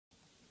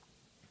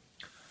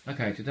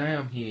Okay, today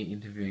I'm here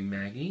interviewing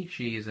Maggie.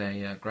 She is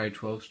a grade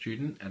 12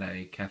 student at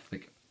a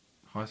Catholic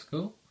high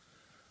school.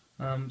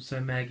 So,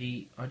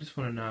 Maggie, I just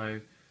want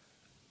to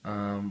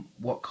know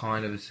what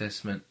kind of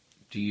assessment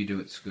do you do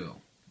at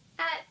school?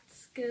 At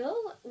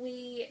school,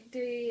 we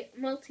do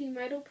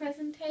multimodal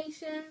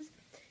presentations,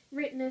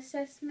 written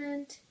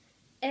assessment,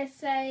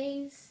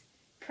 essays,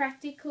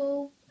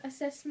 practical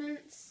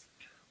assessments.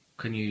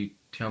 Can you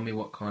tell me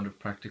what kind of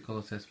practical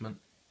assessment?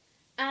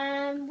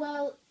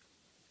 Well,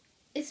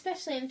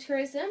 especially in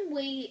tourism,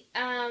 we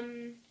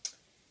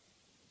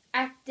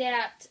act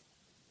out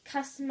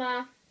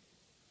customer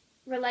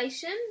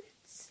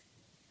relations.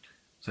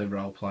 So,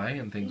 role play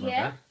and things like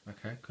Yeah. that?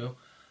 Okay, cool.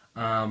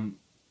 Um,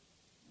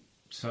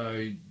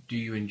 so, do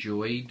you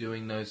enjoy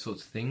doing those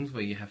sorts of things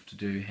where you have to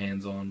do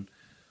hands on,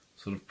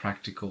 sort of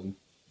practical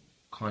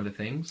kind of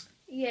things?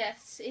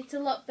 Yes, it's a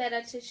lot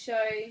better to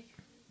show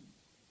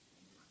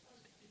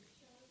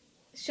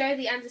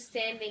the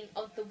understanding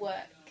of the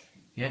work.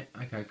 Yeah,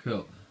 okay,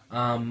 cool.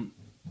 Um,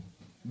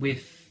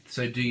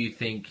 so do you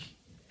think,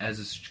 as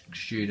a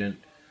student,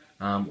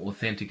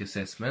 authentic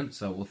assessment,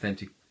 so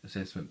authentic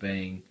assessment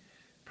being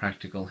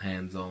practical,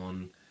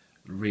 hands-on,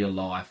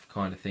 real-life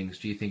kind of things,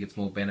 do you think it's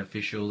more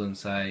beneficial than,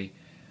 say,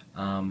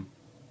 um,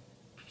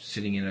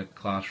 sitting in a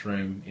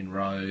classroom in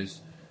rows,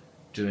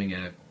 doing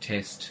a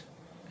test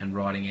and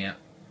writing out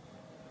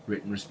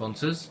written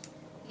responses?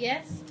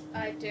 Yes,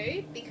 I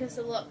do, because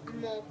a lot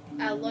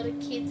of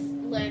kids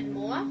learn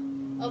more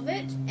of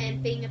it,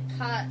 and being a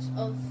part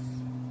of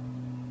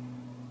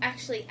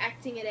actually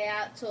acting it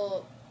out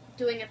or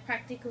doing a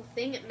practical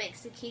thing, it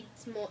makes the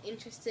kids more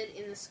interested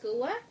in the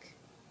schoolwork.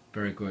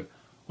 Very good.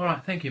 All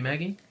right, thank you,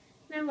 Maggie.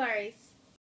 No worries.